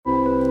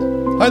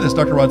Hi, this is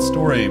Dr. Rod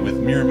Story with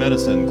Mirror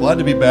Medicine. Glad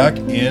to be back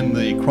in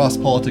the Cross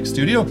Politics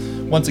studio.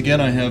 Once again,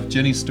 I have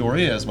Jenny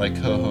Story as my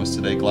co-host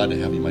today. Glad to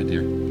have you, my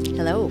dear.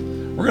 Hello.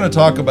 We're going to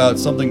talk about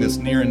something that's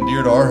near and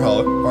dear to our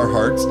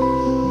hearts,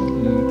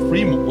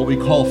 what we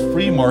call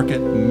free market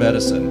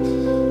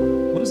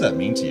medicine. What does that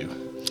mean to you?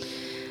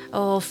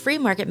 Oh, free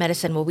market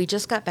medicine. Well, we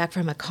just got back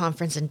from a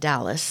conference in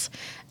Dallas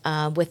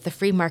with the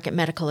Free Market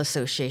Medical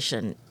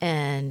Association,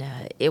 and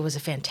it was a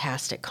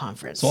fantastic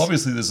conference. So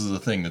obviously this is a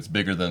thing that's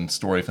bigger than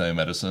Story Family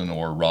Medicine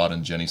or Rod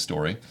and Jenny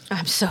Story.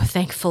 I'm so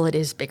thankful it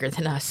is bigger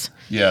than us.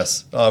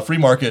 Yes. Free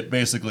market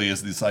basically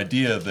is this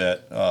idea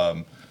that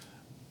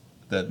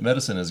that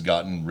medicine has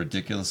gotten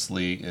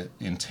ridiculously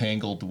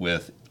entangled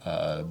with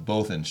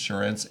both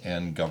insurance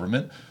and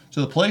government, to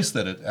the place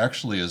that it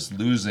actually is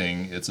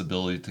losing its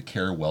ability to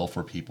care well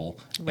for people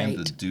Right.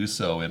 and to do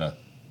so in a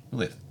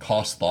really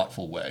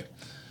cost-thoughtful way.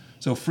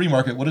 So free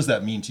market, what does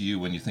that mean to you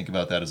when you think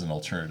about that as an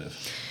alternative?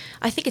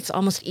 I think it's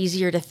almost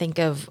easier to think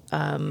of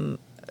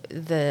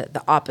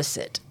the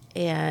opposite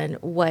and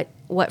what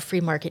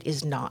free market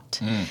is not.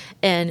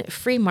 And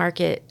free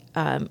market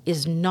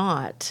is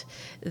not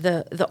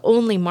the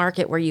only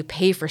market where you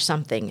pay for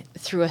something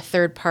through a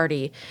third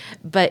party,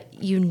 but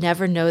you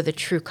never know the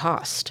true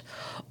cost,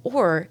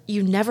 or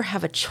you never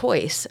have a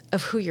choice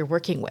of who you're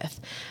working with.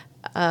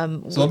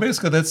 So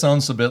basically that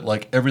sounds a bit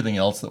like everything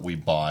else that we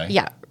buy.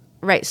 Yeah,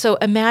 right. So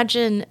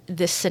imagine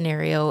this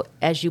scenario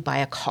as you buy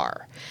a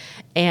car.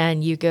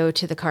 And you go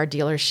to the car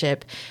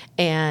dealership,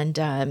 and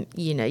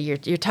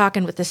you're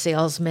talking with the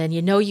salesman.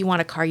 You know you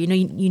want a car. You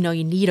know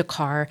you need a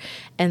car,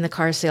 and the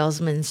car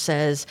salesman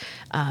says,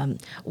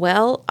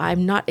 "Well,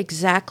 I'm not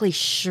exactly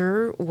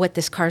sure what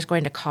this car is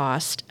going to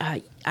cost.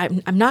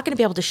 I'm not going to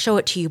be able to show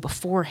it to you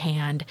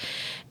beforehand,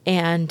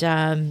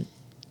 and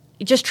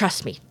just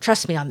trust me.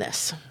 Trust me on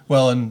this."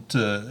 Well, and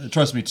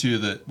trust me too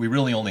that we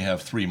really only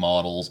have 3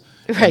 models.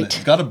 Right.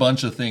 It's got a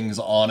bunch of things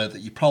on it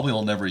that you probably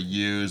will never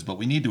use, but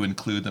we need to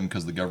include them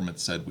because the government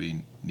said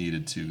we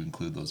needed to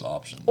include those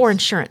options. Or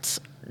insurance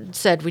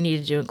said we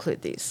needed to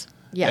include these.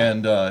 Yeah.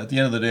 And at the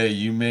end of the day,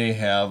 you may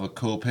have a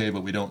copay,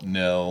 but we don't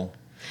know.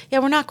 Yeah,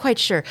 we're not quite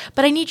sure,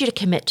 but I need you to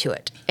commit to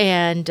it.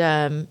 And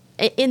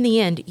in the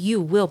end, you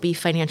will be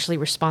financially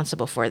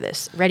responsible for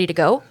this. Ready to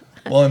go?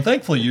 Well, and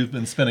thankfully, you've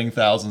been spending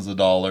thousands of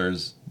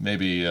dollars,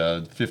 maybe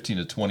 15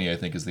 to 20, I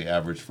think, is the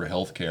average for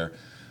healthcare.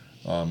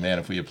 Man,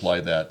 if we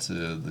apply that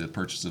to the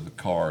purchase of a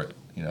car,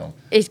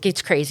 It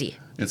gets crazy.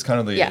 it's kind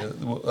of the. Yeah.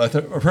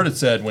 I've heard it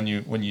said when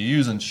you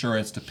use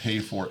insurance to pay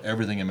for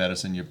everything in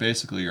medicine, you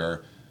basically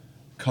are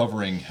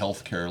covering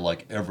healthcare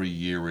like every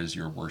year is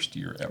your worst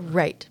year ever.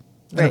 Right.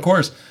 And of Right.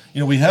 course,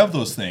 we have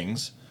those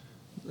things.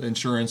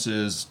 Insurance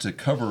is to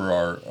cover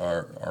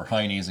our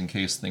heinies in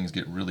case things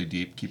get really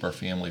deep, keep our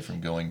family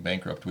from going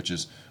bankrupt, which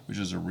is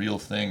a real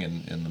thing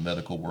in the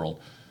medical world.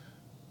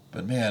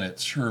 But man, it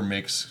sure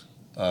makes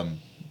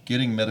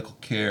getting medical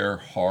care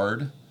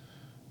hard.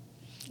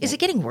 Is it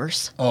getting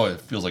worse? Oh, it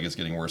feels like it's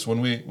getting worse.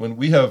 When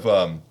we have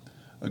a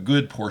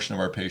good portion of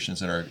our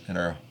patients in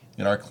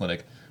our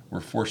clinic,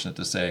 we're fortunate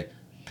to say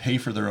pay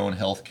for their own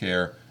health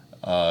care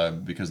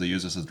because they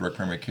use us as direct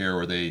primary care,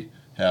 or they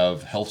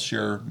have health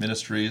share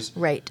ministries,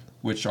 Right.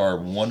 which are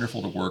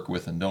wonderful to work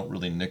with and don't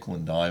really nickel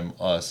and dime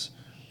us.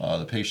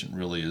 The patient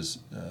really is,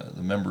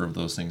 the member of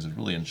those things is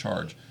really in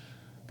charge.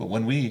 But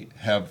when we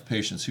have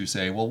patients who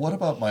say, well, what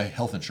about my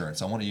health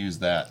insurance? I want to use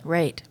that.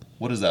 Right.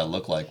 What does that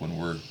look like when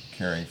we're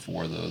caring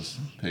for those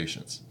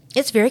patients?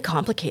 It's very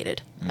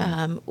complicated.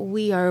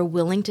 We are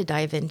willing to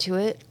dive into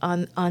it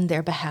on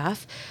their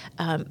behalf,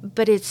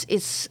 but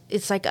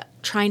it's like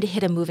trying to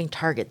hit a moving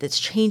target that's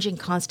changing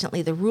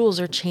constantly. The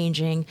rules are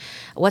changing.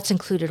 What's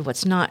included,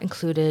 what's not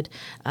included.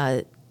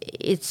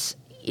 It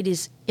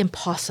is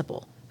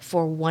impossible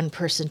for one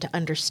person to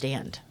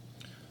understand.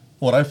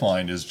 What I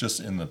find is just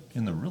in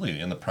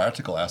the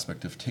practical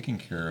aspect of taking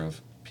care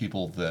of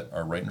people that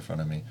are right in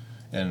front of me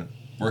and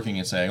working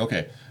and saying,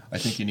 okay, I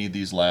think you need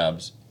these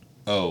labs.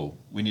 Oh,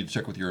 we need to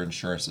check with your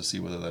insurance to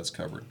see whether that's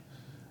covered.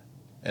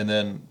 And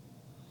then,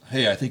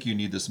 hey, I think you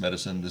need this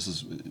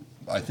medicine.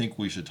 I think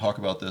we should talk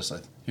about this.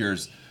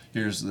 Here's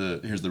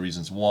the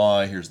reasons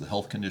why. Here's the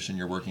health condition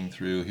you're working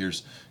through.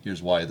 Here's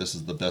why this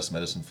is the best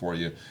medicine for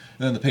you. And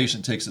then the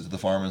patient takes it to the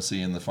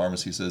pharmacy, and the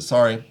pharmacy says,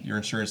 sorry, your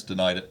insurance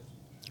denied it.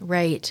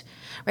 Right.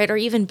 Or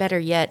even better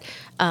yet,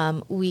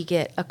 we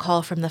get a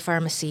call from the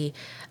pharmacy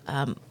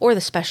or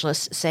the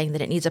specialist saying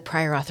that it needs a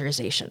prior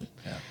authorization.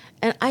 Yeah.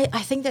 And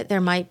I think that there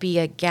might be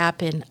a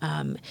gap in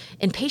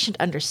patient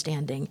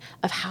understanding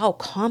of how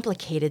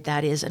complicated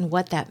that is and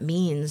what that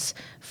means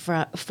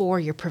for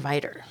your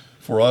provider.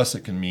 For us,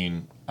 it can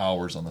mean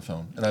hours on the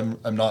phone, and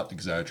I'm not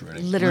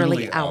exaggerating.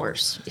 Literally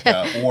hours.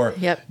 Yeah, or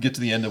Yep. get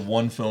to the end of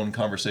one phone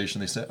conversation,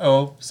 they say,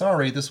 "Oh,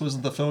 sorry, this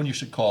wasn't the phone you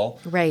should call.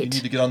 Right. You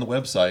need to get on the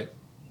website."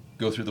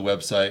 Go through the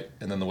website,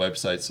 and then the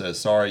website says,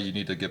 "Sorry, you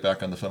need to get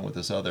back on the phone with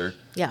this other."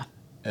 Yeah.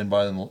 And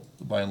by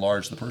and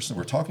large, the person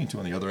we're talking to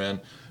on the other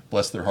end,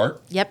 bless their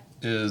heart, Yep.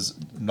 is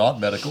not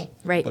medical,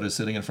 Right. but is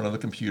sitting in front of a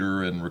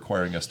computer and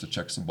requiring us to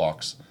check some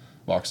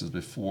boxes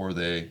before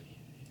they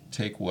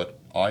take what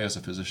I as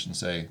a physician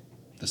say,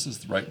 this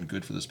is right and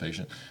good for this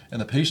patient,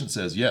 and the patient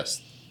says,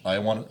 yes, I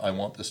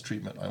want this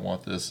treatment, I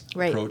want this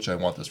approach, I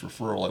want this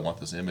referral, I want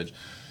this image.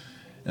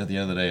 And at the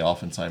end of the day,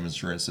 oftentimes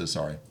insurance says,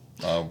 sorry,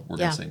 we're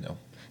going to say no.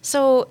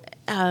 So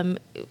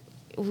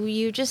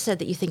you just said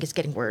that you think it's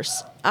getting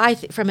worse.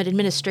 From an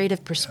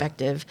administrative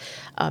perspective,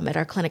 at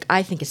our clinic,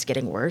 I think it's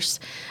getting worse.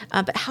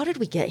 But how did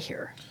we get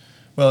here?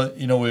 Well,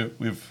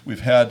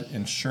 we've had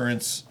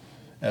insurance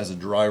as a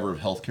driver of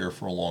healthcare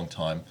for a long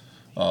time,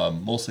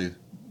 mostly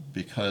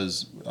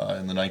because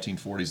in the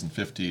 1940s and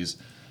 50s,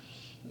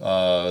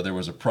 there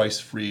was a price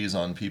freeze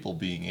on people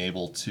being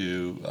able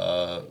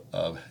to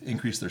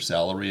increase their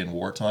salary in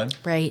wartime.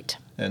 Right.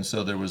 And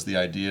so there was the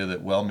idea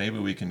that, well, maybe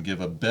we can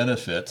give a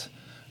benefit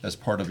as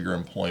part of your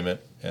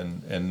employment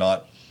and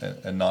not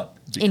become,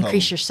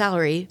 increase your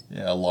salary.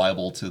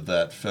 Liable to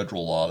that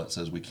federal law that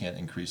says we can't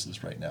increase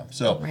this right now.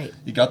 So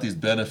you got these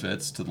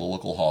benefits to the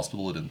local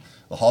hospital, and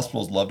the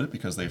hospitals loved it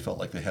because they felt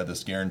like they had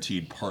this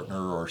guaranteed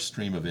partner or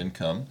stream of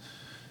income.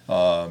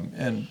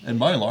 And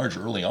by and large,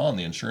 early on,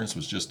 the insurance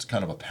was just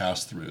kind of a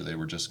pass-through. They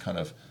were just kind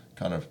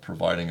of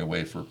providing a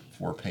way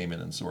for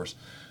payment and source.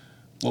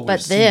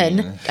 But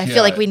then, I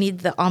feel like we need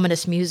the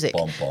ominous music.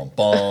 Bum, bum,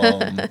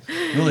 bum.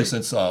 Really,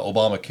 since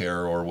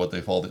Obamacare, or what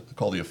they call the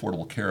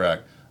Affordable Care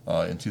Act,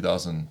 in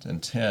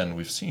 2010,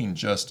 we've seen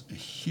just a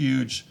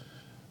huge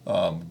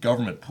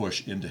government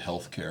push into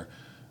healthcare.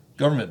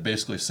 Government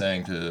basically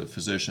saying to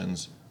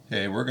physicians,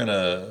 hey, we're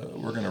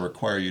gonna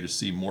require you to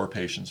see more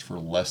patients for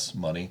less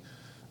money.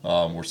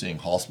 We're seeing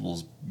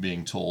hospitals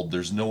being told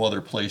there's no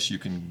other place you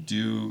can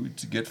do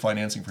to get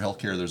financing for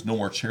healthcare. There's no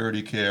more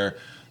charity care.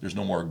 There's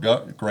no more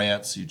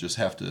grants. You just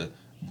have to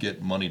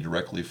get money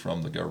directly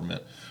from the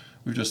government.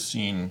 We've just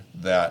seen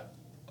that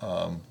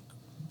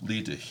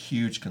lead to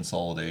huge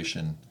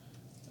consolidation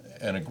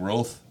and a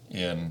growth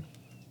in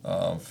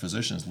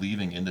physicians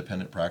leaving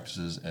independent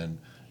practices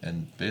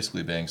and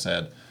basically being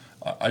said,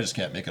 I just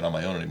can't make it on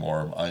my own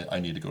anymore.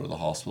 I need to go to the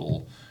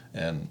hospital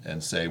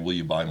and say, will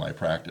you buy my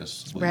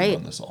practice? Will you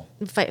run this all?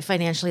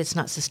 Financially, it's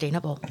not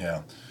sustainable.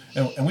 Yeah.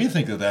 And we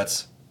think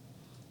that's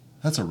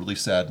a really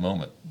sad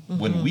moment.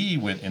 Mm-hmm. When we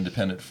went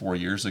independent 4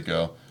 years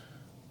ago,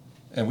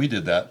 and we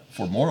did that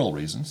for moral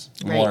reasons.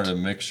 We wanted to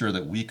make sure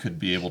that we could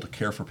be able to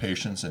care for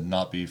patients and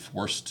not be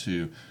forced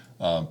to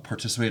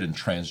participate in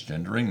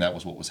transgendering. That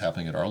was what was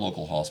happening at our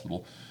local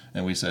hospital.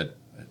 And we said,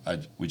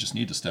 we just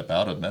need to step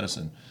out of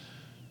medicine.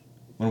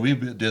 When we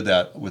did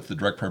that with the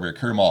direct primary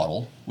care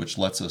model, which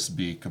lets us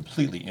be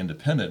completely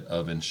independent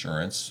of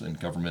insurance and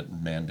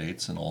government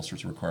mandates and all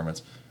sorts of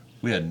requirements,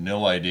 we had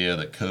no idea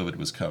that COVID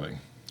was coming.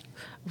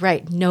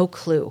 Right, no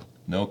clue.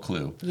 No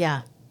clue.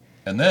 Yeah.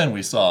 And then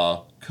we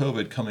saw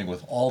COVID coming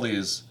with all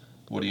these,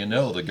 what do you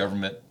know, the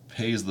government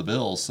pays the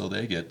bills, so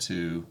they get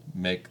to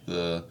make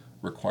the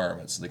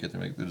requirements, they get to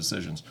make the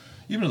decisions.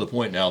 Even to the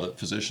point now that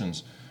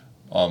physicians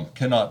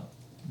cannot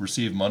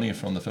receive money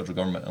from the federal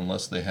government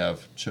unless they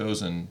have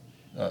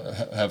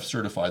have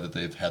certified that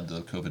they've had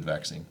the COVID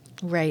vaccine.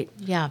 Right,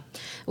 yeah.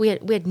 We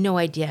had no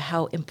idea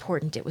how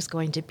important it was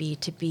going to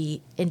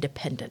be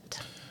independent.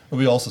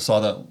 We also saw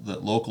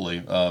that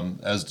locally,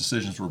 as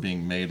decisions were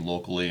being made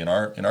locally in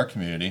our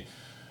community,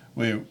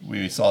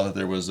 we saw that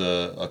there was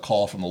a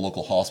call from the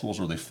local hospitals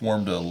where they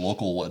formed a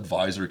local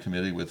advisory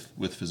committee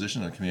with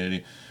physicians in the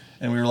community,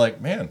 and we were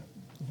like, man,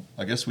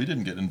 I guess we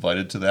didn't get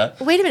invited to that.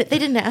 Wait a minute, they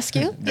didn't ask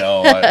you?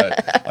 No,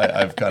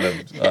 I've kind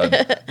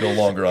of no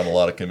longer on a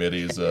lot of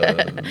committees.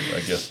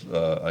 I guess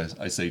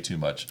I say too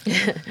much.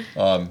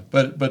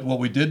 But what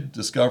we did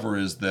discover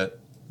is that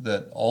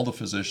all the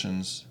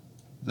physicians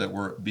that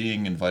were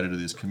being invited to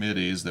these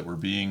committees, that were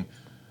being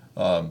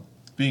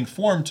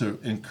formed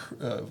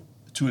to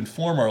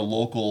inform our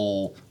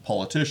local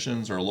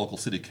politicians, our local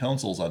city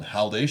councils on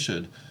how they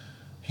should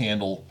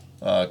handle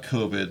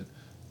COVID,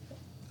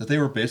 that they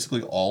were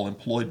basically all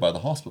employed by the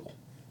hospital.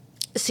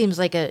 It seems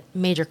like a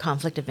major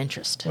conflict of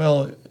interest.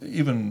 Well,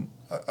 even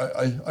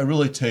I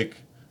really take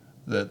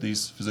that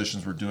these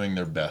physicians were doing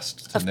their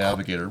best to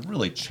navigate a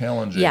really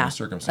challenging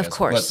circumstance. Of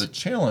course. But the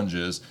challenge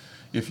is,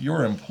 if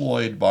you're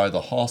employed by the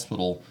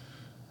hospital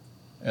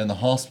and the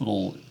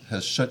hospital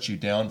has shut you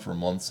down for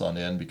months on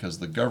end because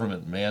the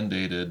government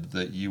mandated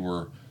that you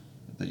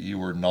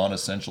were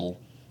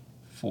non-essential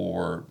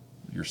for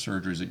your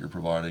surgeries that you're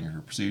providing,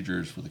 your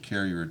procedures, for the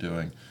care you were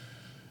doing,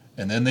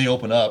 and then they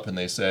open up and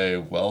they say,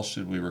 well,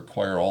 should we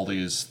require all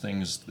these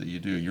things that you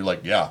do? You're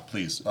like, yeah,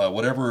 please,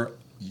 whatever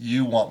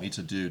you want me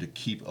to do to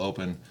keep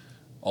open,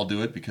 I'll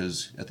do it,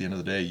 because at the end of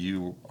the day,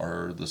 you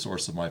are the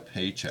source of my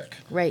paycheck.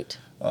 Right.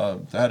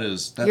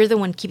 You're the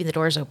one keeping the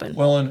doors open.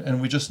 Well,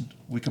 and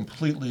we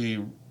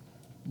completely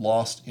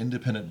lost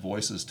independent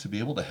voices to be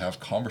able to have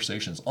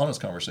conversations,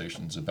 honest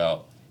conversations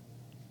about,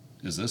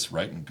 is this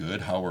right and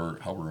good, how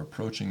we're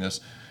approaching this?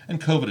 And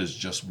COVID is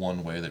just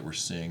one way that we're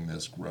seeing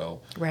this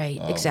grow. Right,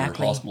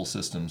 exactly. Hospital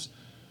systems,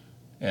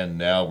 and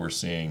now we're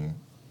seeing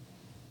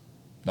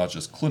not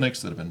just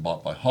clinics that have been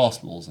bought by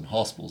hospitals, and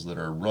hospitals that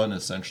are run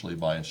essentially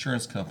by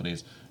insurance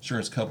companies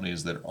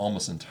that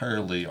almost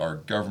entirely are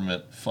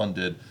government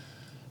funded,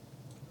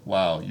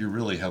 wow, you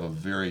really have a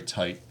very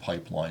tight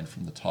pipeline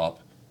from the top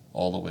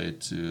all the way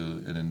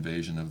to an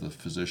invasion of the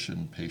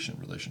physician-patient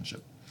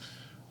relationship.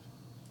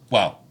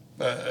 Wow.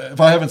 If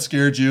I haven't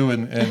scared you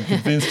and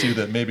convinced you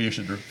that maybe you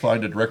should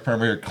find a direct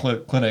primary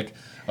clinic,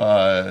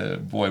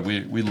 boy,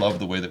 we love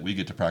the way that we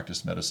get to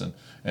practice medicine.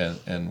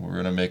 And we're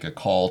going to make a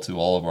call to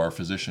all of our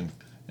physician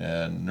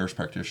and nurse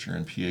practitioner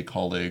and PA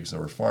colleagues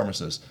or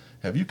pharmacists.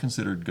 Have you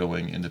considered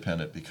going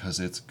independent? Because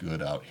it's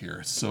good out here.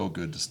 It's so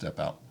good to step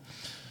out.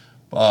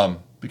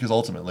 Because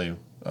ultimately,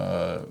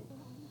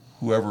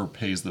 whoever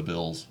pays the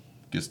bills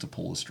gets to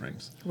pull the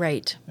strings.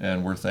 Right.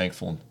 And we're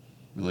thankful,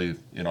 really,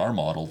 in our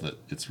model, that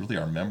it's really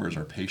our members,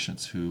 our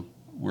patients, who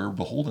we're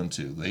beholden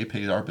to. They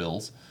pay our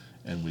bills,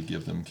 and we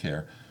give them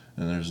care.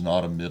 And there's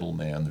not a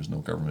middleman. There's no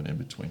government in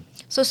between.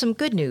 So some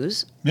good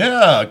news.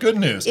 Yeah, good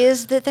news.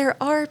 Is that there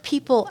are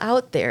people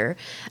out there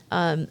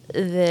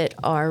that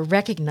are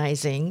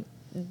recognizing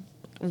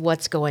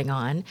what's going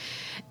on.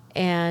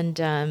 And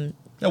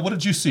yeah, what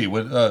did you see?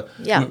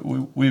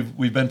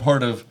 We've been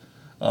part of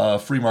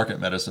free market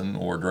medicine,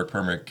 or direct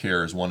primary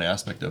care is one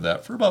aspect of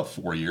that, for about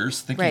 4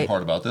 years, thinking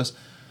hard about this.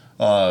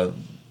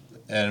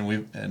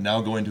 And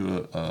now going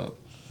to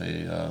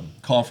a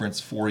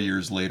conference 4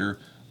 years later.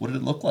 What did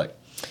it look like?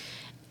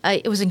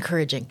 It was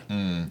encouraging.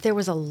 There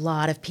was a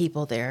lot of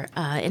people there.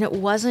 And it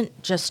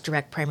wasn't just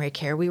direct primary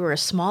care. We were a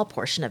small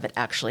portion of it,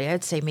 actually.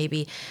 I'd say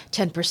maybe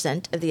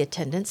 10% of the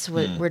attendants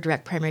were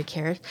direct primary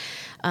care.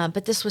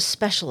 But this was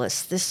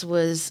specialists. This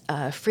was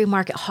free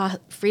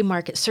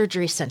market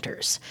surgery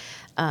centers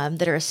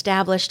that are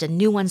established, and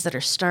new ones that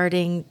are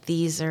starting.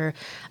 These are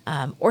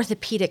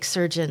orthopedic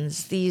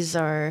surgeons. These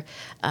are...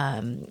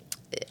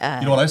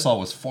 what I saw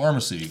was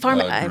pharmacy groups.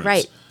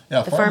 Right.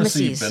 Yeah, the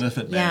pharmacy pharmacies.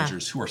 benefit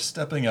managers who are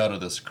stepping out of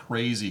this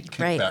crazy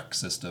kickback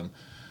system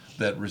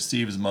that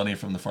receives money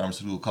from the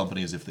pharmaceutical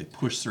companies if they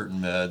push certain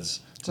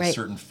meds to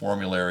certain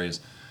formularies.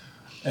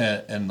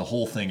 And the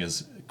whole thing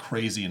is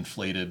crazy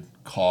inflated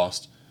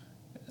cost.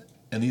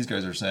 And these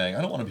guys are saying,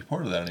 I don't want to be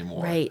part of that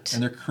anymore. Right.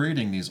 And they're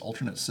creating these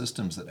alternate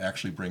systems that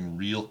actually bring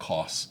real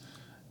costs.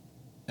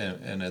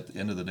 And at the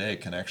end of the day,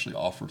 can actually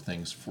offer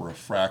things for a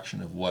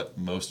fraction of what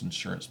most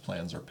insurance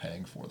plans are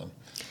paying for them.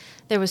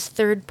 There was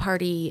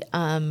third-party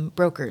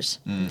brokers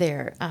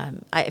there.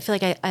 I feel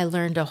like I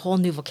learned a whole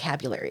new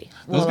vocabulary.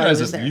 Those guys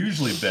have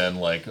usually been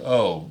like,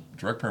 "Oh,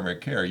 direct primary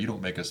care, you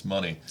don't make us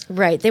money."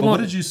 Right. But what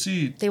did you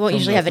see? They won't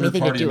usually have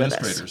anything to do with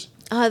us.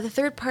 The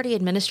third-party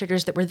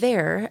administrators that were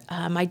there,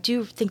 I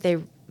do think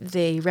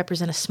they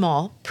represent a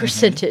small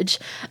percentage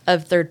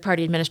of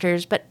third-party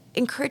administrators, but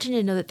encouraging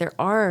to know that there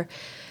are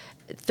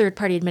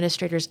third-party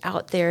administrators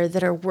out there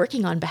that are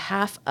working on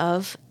behalf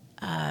of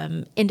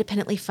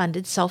independently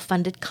funded,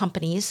 self-funded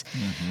companies,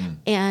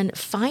 and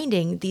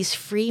finding these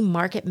free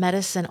market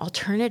medicine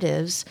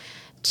alternatives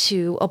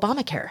to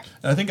Obamacare.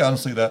 And I think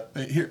honestly that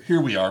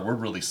here we are. We're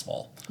really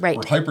small. Right.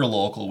 We're hyper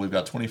local. We've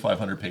got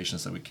 2,500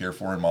 patients that we care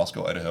for in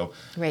Moscow, Idaho.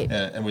 Right.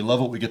 And we love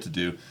what we get to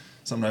do.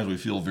 Sometimes we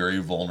feel very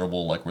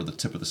vulnerable, like we're the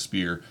tip of the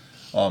spear.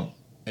 And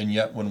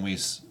yet,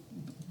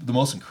 the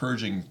most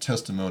encouraging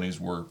testimonies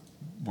were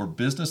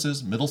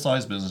businesses,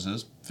 middle-sized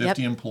businesses,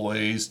 50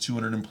 employees,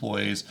 200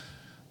 employees,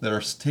 that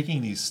are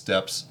taking these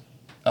steps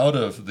out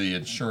of the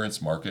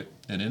insurance market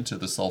and into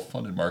the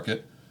self-funded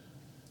market,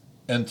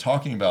 and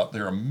talking about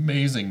their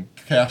amazing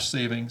cash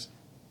savings,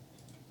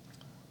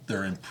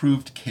 their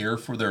improved care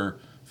for their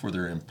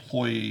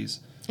employees,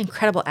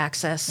 incredible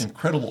access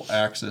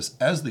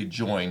as they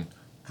join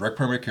direct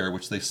primary care,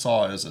 which they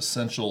saw as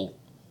essential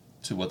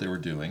to what they were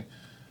doing,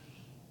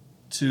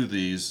 to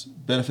these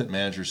benefit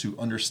managers who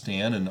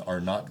understand and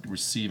are not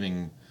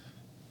receiving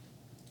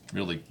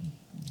really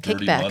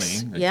dirty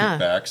kickbacks. money,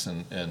 kickbacks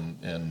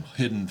and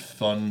hidden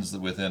funds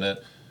within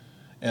it,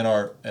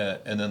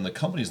 and then the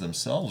companies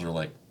themselves are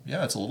like,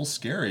 yeah, it's a little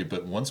scary,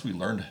 but once we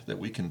learned that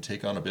we can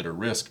take on a bit of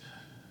risk,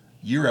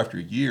 year after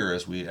year,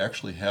 as we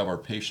actually have our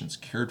patients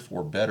cared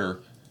for better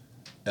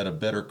at a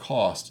better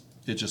cost,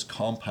 it just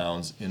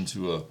compounds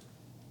into a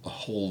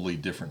wholly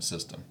different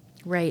system.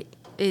 Right.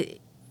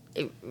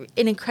 An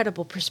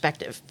incredible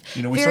perspective.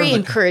 Very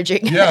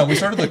encouraging. Yeah, we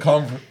started the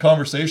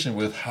conversation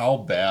with how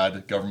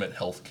bad government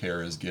health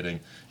care is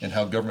getting, and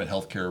how government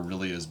health care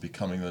really is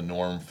becoming the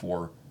norm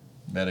for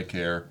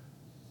Medicare,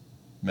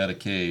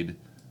 Medicaid,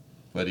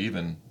 but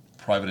even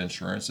private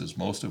insurances,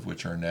 most of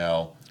which are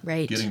now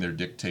getting their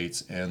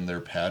dictates and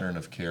their pattern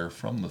of care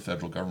from the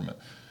federal government.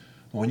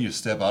 When you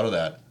step out of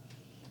that,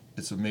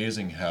 it's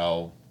amazing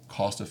how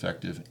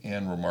cost-effective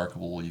and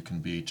remarkable you can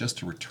be just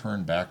to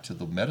return back to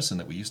the medicine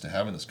that we used to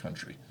have in this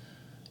country.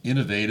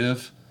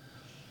 Innovative,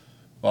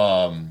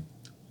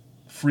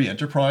 free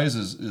enterprise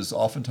is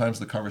oftentimes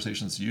the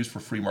conversation that's used for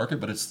free market,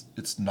 but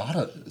it's not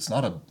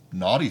a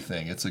naughty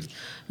thing.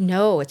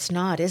 No, it's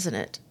not, isn't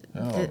it?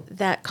 No.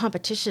 That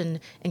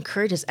competition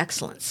encourages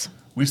excellence.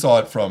 We saw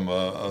it from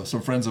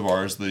some friends of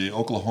ours, the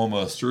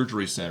Oklahoma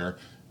Surgery Center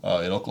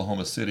in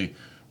Oklahoma City,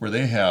 where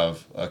they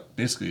have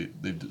basically,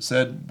 they've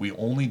said we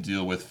only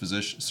deal with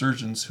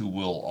surgeons who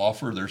will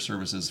offer their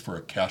services for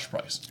a cash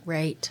price.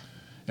 Right.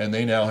 And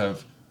they now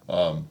have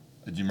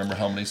Do you remember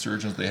how many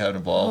surgeons they had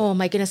involved? Oh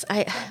my goodness,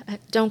 I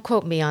don't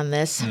quote me on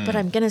this, but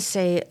I'm going to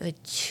say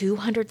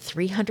 200,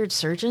 300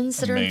 surgeons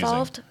that are Amazing.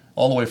 involved.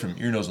 All the way from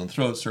ear, nose, and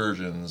throat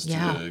surgeons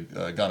Yeah.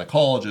 to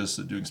gynecologists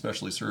to doing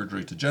specialty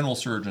surgery to general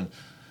surgeon.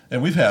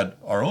 And we've had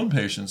our own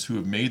patients who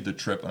have made the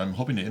trip, and I'm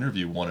hoping to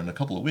interview one in a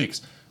couple of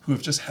weeks, who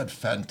have just had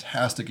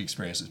fantastic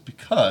experiences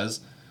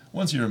because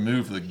once you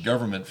remove the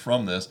government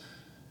from this,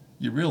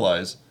 you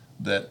realize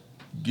that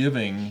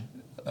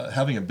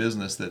having a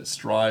business that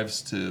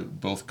strives to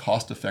both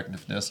cost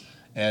effectiveness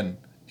and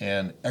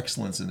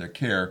excellence in their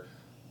care,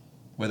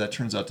 well, that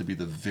turns out to be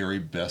the very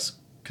best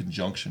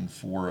conjunction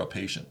for a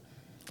patient.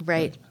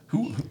 Right.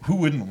 Who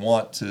wouldn't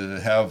want to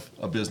have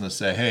a business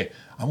say, hey,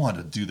 I want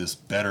to do this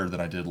better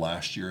than I did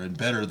last year and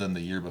better than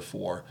the year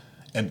before.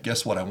 And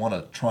guess what? I want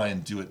to try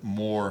and do it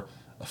more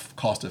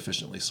cost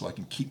efficiently so I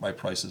can keep my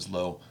prices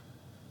low.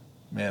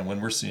 Man,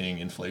 when we're seeing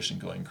inflation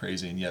going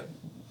crazy, and yet,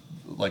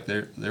 like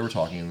they were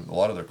talking, a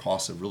lot of their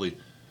costs have really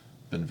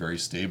been very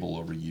stable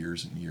over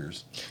years and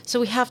years. So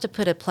we have to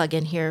put a plug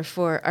in here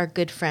for our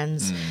good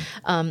friends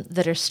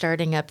that are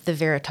starting up the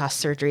Veritas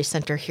Surgery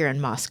Center here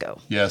in Moscow.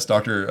 Yes,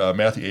 Dr.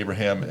 Matthew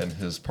Abraham and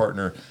his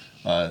partner,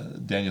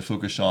 Daniel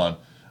Fukashan,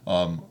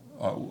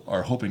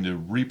 are hoping to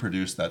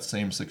reproduce that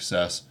same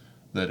success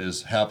that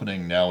is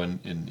happening now in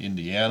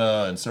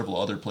Indiana and several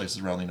other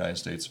places around the United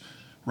States,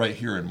 right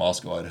here in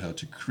Moscow, Idaho,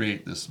 to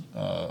create this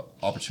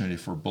opportunity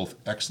for both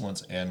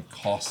excellence and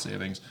cost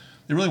savings.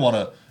 They really want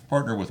to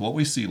partner with what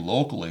we see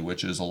locally,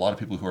 which is a lot of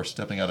people who are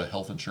stepping out of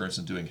health insurance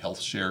and doing health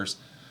shares,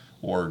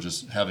 or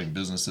just having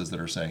businesses that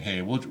are saying,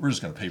 hey, we're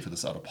just going to pay for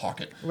this out of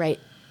pocket. Right.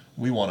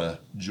 We want to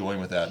join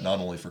with that, not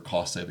only for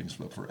cost savings,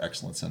 but for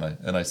excellence,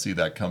 and I see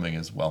that coming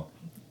as well.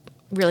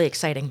 Really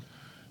exciting.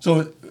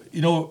 So,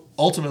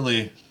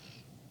 ultimately,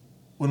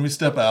 when we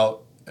step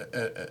out,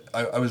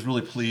 I was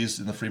really pleased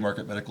in the Free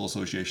Market Medical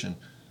Association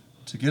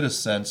to get a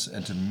sense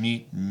and to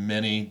meet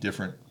many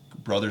different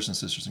brothers and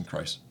sisters in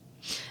Christ.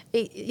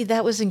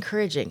 That was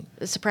encouraging,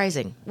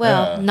 surprising.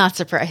 Well, Yeah. not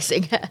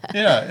surprising.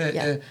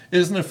 Yeah,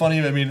 isn't it funny?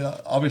 I mean,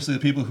 obviously the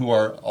people who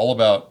are all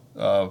about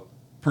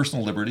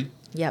personal liberty,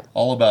 Yep.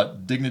 all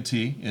about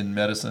dignity in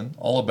medicine,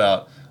 all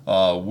about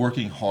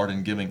working hard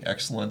and giving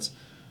excellence.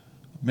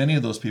 Many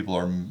of those people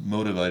are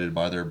motivated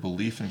by their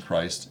belief in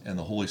Christ and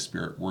the Holy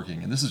Spirit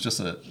working. And this is just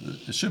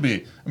it should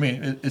be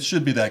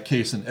that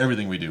case in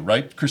everything we do,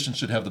 right? Christians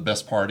should have the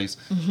best parties.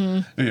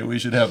 Mm-hmm. We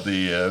should have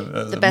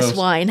the best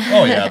wine.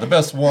 Oh, yeah, the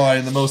best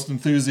wine, the most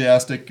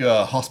enthusiastic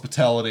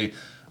hospitality,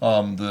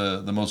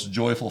 the most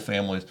joyful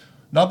families.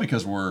 Not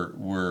because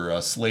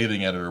we're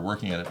slaving at it or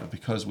working at it, but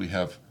because we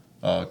have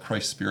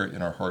Christ's Spirit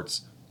in our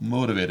hearts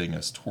motivating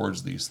us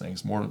towards these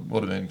things, more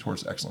motivating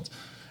towards excellence.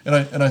 And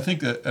I think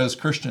that as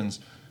Christians,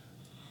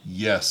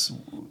 yes,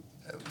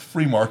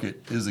 free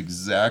market is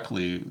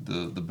exactly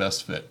the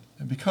best fit,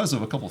 and because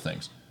of a couple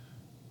things.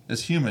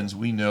 As humans,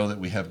 we know that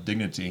we have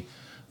dignity,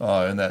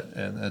 and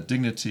that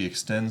dignity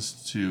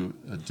extends to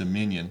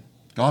dominion.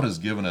 God has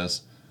given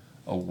us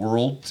a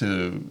world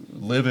to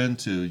live in,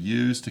 to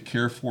use, to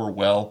care for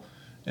well,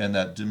 and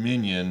that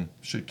dominion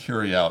should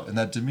carry out. And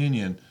that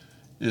dominion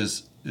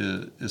is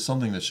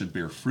something that should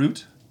bear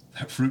fruit.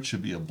 That fruit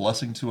should be a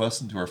blessing to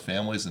us and to our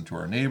families and to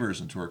our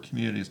neighbors and to our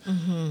communities.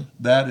 Mm-hmm.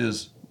 That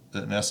is,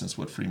 in essence,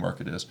 what free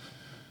market is.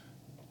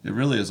 It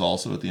really is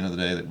also, at the end of the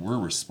day, that we're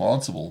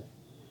responsible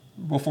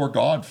before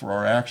God for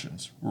our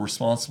actions. We're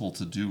responsible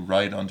to do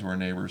right unto our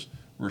neighbors.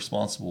 We're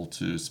responsible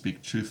to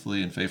speak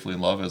truthfully and faithfully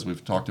in love, as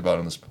we've talked about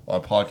on this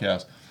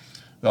podcast.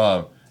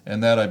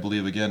 And that, I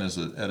believe, again, is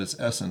at its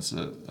essence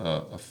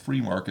a free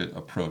market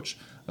approach,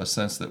 a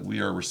sense that we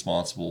are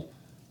responsible,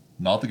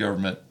 not the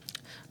government.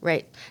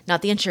 Right.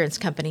 Not the insurance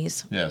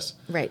companies. Yes.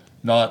 Right.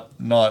 Not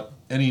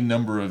any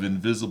number of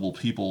invisible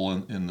people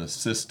in the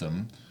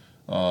system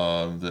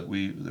that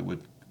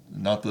would,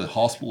 not the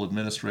hospital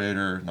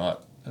administrator,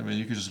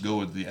 you could just go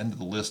with the end of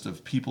the list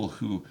of people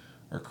who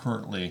are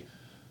currently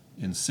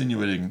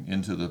insinuating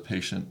into the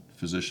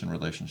patient-physician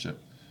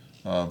relationship.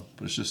 But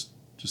it's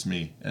just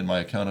me and my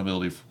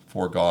accountability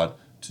for God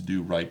to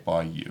do right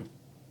by you.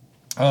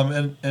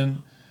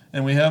 And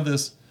we have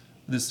this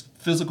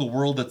physical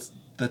world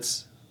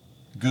that's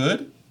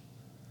good,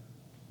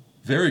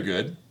 very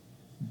good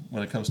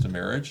when it comes to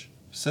marriage,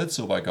 said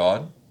so by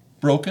God,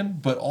 broken,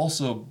 but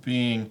also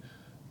being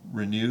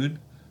renewed,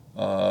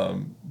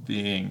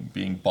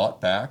 being bought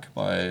back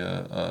by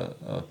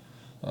a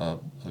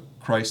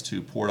Christ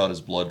who poured out his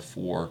blood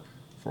for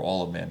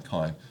all of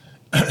mankind.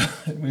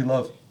 We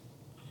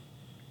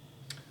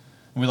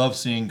love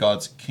seeing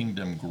God's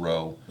kingdom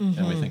grow, mm-hmm.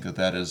 and we think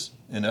that is,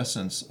 in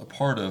essence, a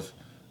part of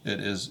it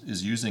is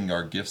using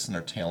our gifts and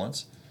our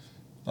talents.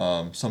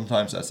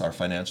 Sometimes that's our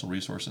financial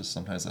resources.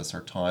 Sometimes that's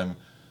our time,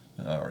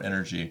 our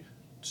energy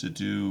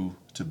to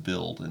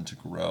build and to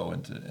grow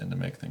and to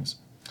make things.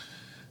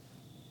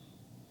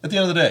 At the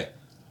end of the day,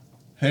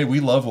 hey, we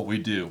love what we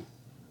do.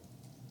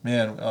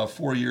 Man,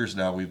 4 years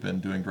now we've been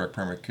doing direct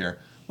primary care.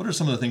 What are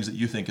some of the things that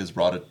you think has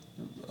brought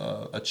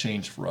a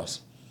change for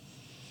us?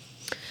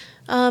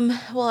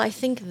 Well, I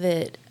think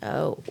that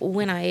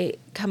when I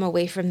come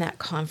away from that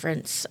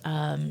conference,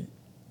 I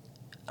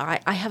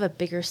have a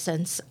bigger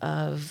sense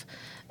of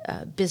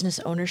business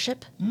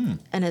ownership,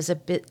 and as a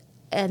bit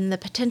and the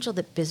potential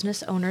that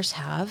business owners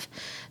have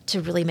to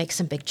really make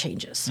some big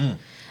changes.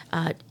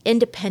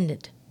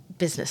 Independent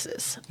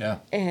businesses, Yeah.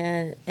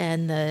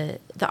 and the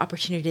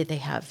opportunity they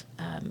have,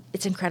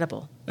 it's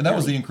incredible. And that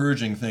was the really.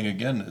 encouraging thing,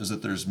 again, is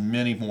that there's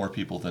many more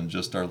people than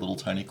just our little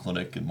tiny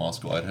clinic in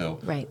Moscow, Idaho,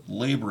 Right.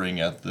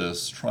 laboring at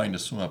this, trying to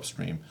swim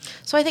upstream.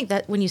 So I think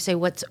that when you say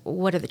what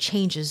are the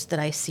changes that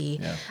I see,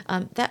 Yeah.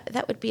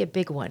 that would be a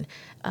big one.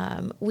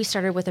 We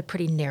started with a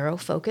pretty narrow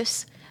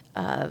focus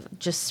of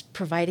just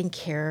providing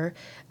care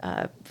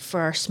for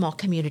our small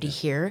community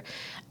here,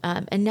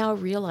 and now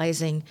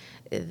realizing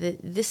that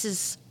this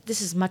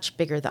is much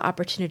bigger. The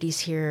opportunities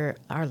here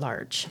are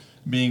large.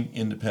 Being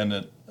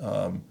independent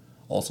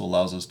also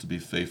allows us to be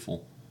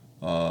faithful,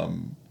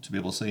 to be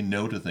able to say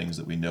no to things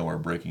that we know are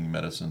breaking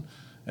medicine.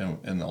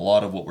 And a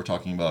lot of what we're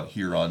talking about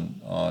here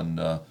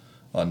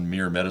on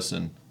Mere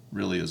Medicine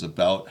really is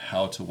about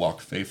how to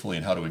walk faithfully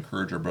and how to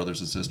encourage our brothers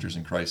and sisters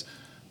in Christ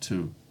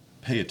to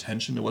pay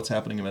attention to what's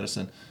happening in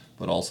medicine,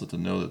 but also to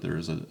know that there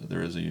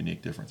is a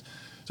unique difference.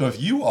 So if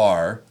you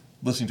are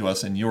listening to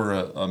us and you're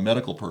a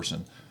medical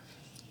person,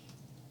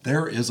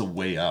 there is a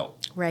way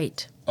out.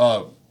 Right.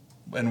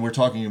 And we're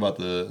talking about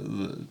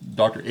the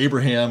Dr.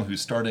 Abraham,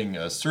 who's starting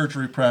a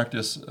surgery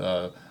practice.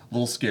 A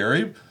little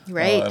scary,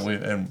 Right.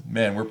 And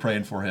man, we're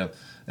praying for him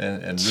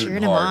and rooting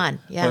Cheering him hard. on,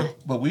 yeah.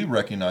 But we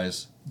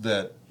recognize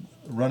that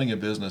running a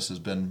business has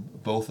been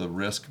both a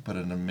risk but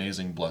an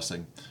amazing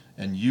blessing,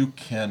 and you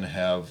can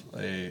have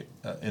a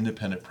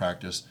independent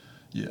practice,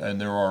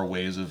 and there are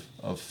ways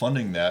of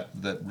funding that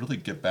really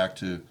get back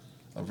to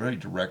a very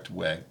direct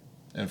way.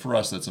 And for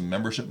us, that's a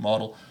membership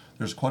model.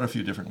 There's quite a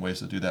few different ways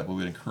to do that, but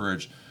we'd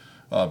encourage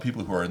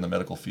people who are in the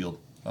medical field.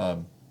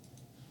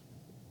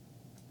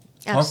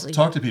 Absolutely.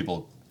 Talk to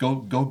people. Go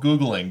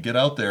Googling. Get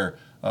out there.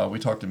 We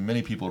talk to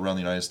many people around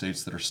the United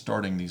States that are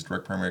starting these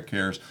direct primary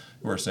cares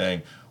who are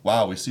saying,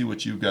 wow, we see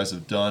what you guys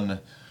have done.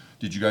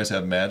 Did you guys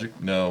have magic?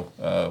 No,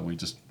 we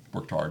just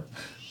worked hard.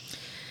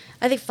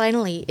 I think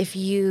finally, if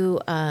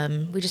you,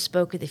 we just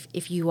spoke with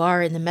if you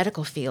are in the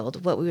medical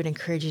field, what we would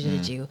encourage you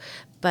to do.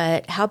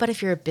 But how about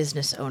if you're a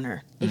business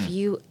owner? If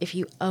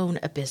you own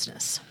a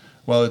business?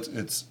 Well,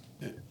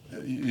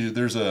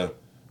 there's I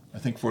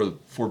think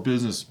for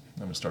business,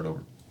 I'm going to start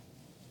over.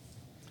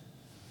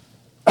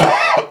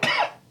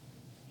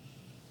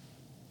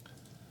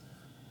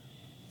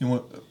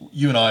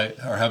 You and I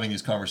are having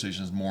these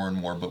conversations more and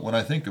more, but when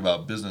I think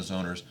about business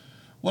owners,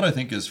 what I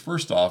think is,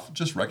 first off,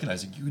 just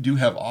recognizing you do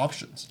have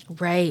options.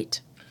 Right.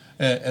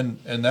 And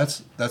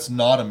that's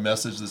not a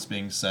message that's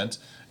being sent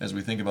as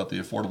we think about the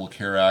Affordable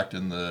Care Act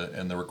and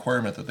the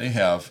requirement that they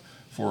have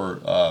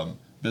for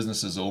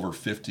businesses over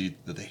 50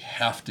 that they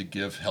have to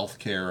give health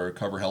care or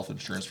cover health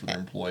insurance for their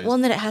employees. Well,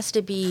 and then it has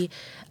to be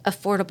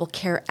Affordable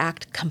Care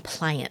Act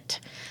compliant.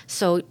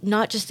 So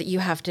not just that you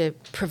have to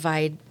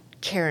provide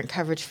care and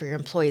coverage for your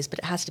employees, but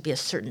it has to be a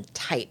certain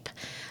type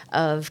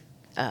of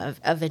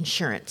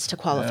insurance to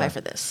qualify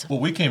for this. What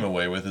we came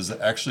away with is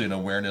actually an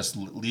awareness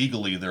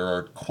legally. There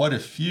are quite a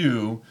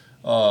few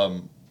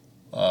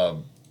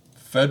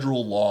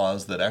federal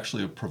laws that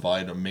actually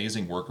provide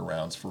amazing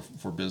workarounds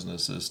for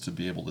businesses to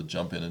be able to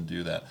jump in and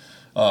do that.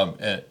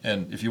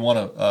 And if you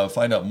want to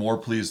find out more,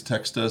 please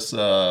text us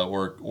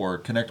or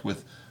connect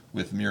with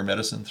Mere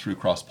Medicine through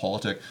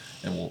CrossPolitic,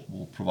 and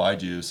we'll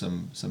provide you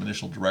some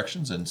initial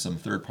directions and some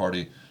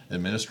third-party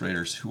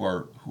administrators who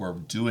are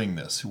doing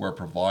this, who are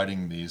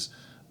providing these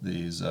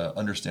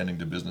understanding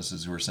to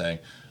businesses who are saying,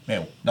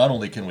 man, not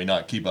only can we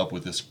not keep up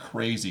with this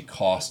crazy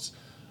costs,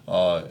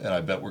 and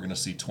I bet we're going to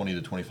see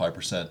 20 to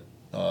 25%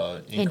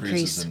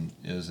 increases in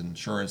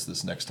insurance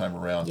this next time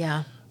around.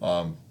 Yeah.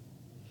 But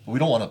we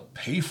don't want to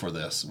pay for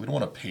this. We don't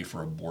want to pay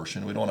for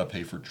abortion. We don't want to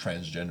pay for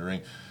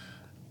transgendering.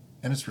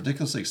 And it's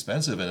ridiculously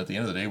expensive. And at the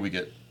end of the day, we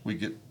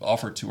get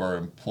offered to our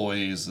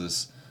employees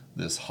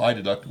this high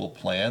deductible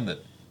plan that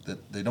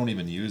they don't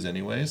even use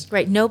anyways.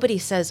 Right. Nobody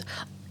says,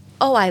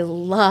 "Oh, I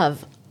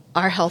love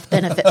our health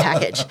benefit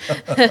package."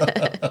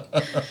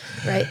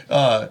 Right.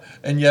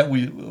 And yet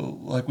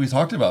like we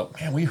talked about,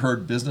 man, we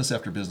heard business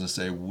after business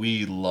say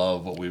we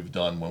love what we've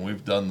done when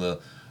we've done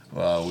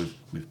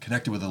we've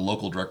connected with a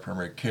local direct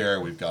primary care.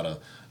 We've got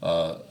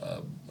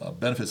a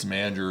benefits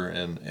manager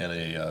and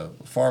a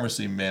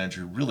pharmacy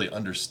manager who really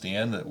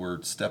understand that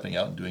we're stepping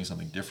out and doing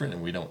something different,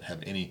 and we don't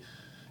have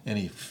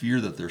any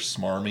fear that they're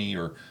smarmy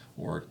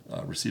or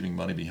receiving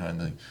money behind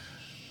them.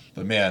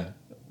 But man,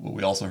 what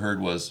we also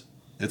heard was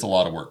it's a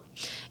lot of work.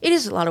 It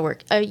is a lot of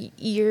work.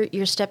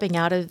 You're stepping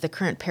out of the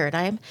current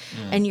paradigm,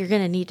 and you're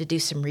going to need to do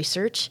some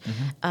research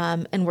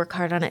and work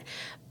hard on it.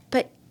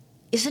 But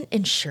isn't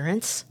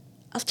insurance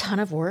a ton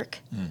of work?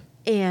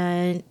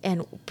 And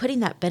putting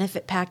that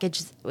benefit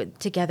package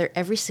together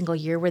every single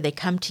year where they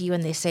come to you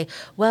and they say,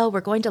 well,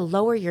 we're going to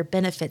lower your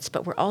benefits,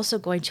 but we're also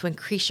going to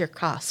increase your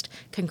cost.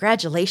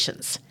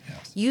 Congratulations.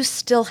 Yes. You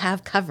still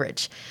have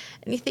coverage.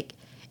 And you think,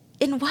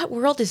 in what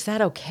world is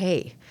that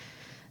okay?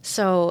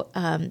 So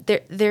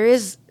there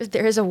is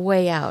a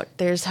way out.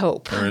 There's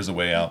hope. There is a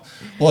way out.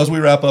 Well, as we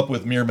wrap up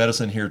with Mere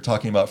Medicine here,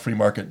 talking about free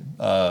market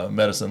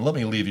medicine, let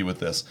me leave you with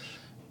this.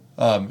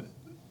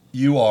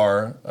 You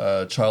are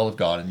a child of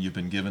God, and you've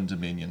been given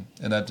dominion,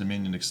 and that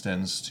dominion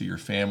extends to your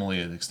family,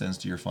 it extends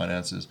to your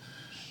finances,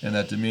 and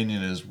that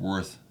dominion is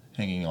worth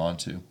hanging on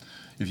to.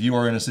 If you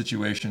are in a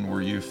situation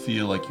where you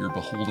feel like you're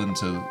beholden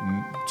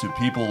to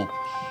people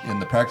in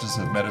the practice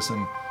of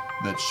medicine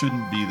that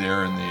shouldn't be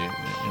there in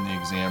the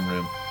exam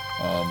room,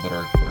 but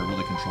are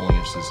really controlling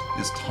it,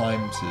 it's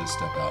time to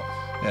step out.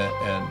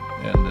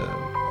 And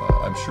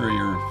I'm sure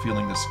you're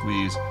feeling the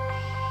squeeze.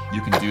 You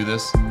can do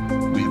this.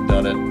 We've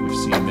done it. We've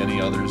seen many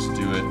others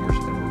do it, and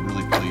we're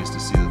really pleased to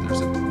see that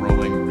there's a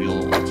growing,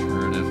 real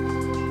alternative.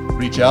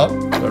 Reach out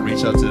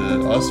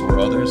to us or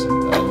others.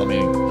 Let me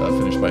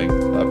finish by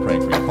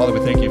praying for you. Father, we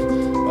thank you for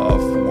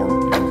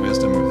your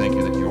wisdom. We thank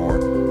you that you're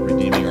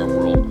redeeming our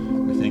world.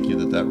 We thank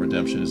you that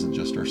redemption isn't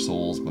just our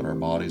souls, but our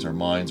bodies, our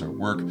minds, our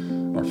work,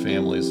 our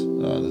families,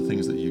 the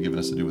things that you've given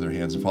us to do with our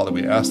hands. And Father,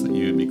 we ask that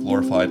you would be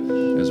glorified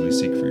as we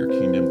seek for your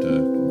kingdom.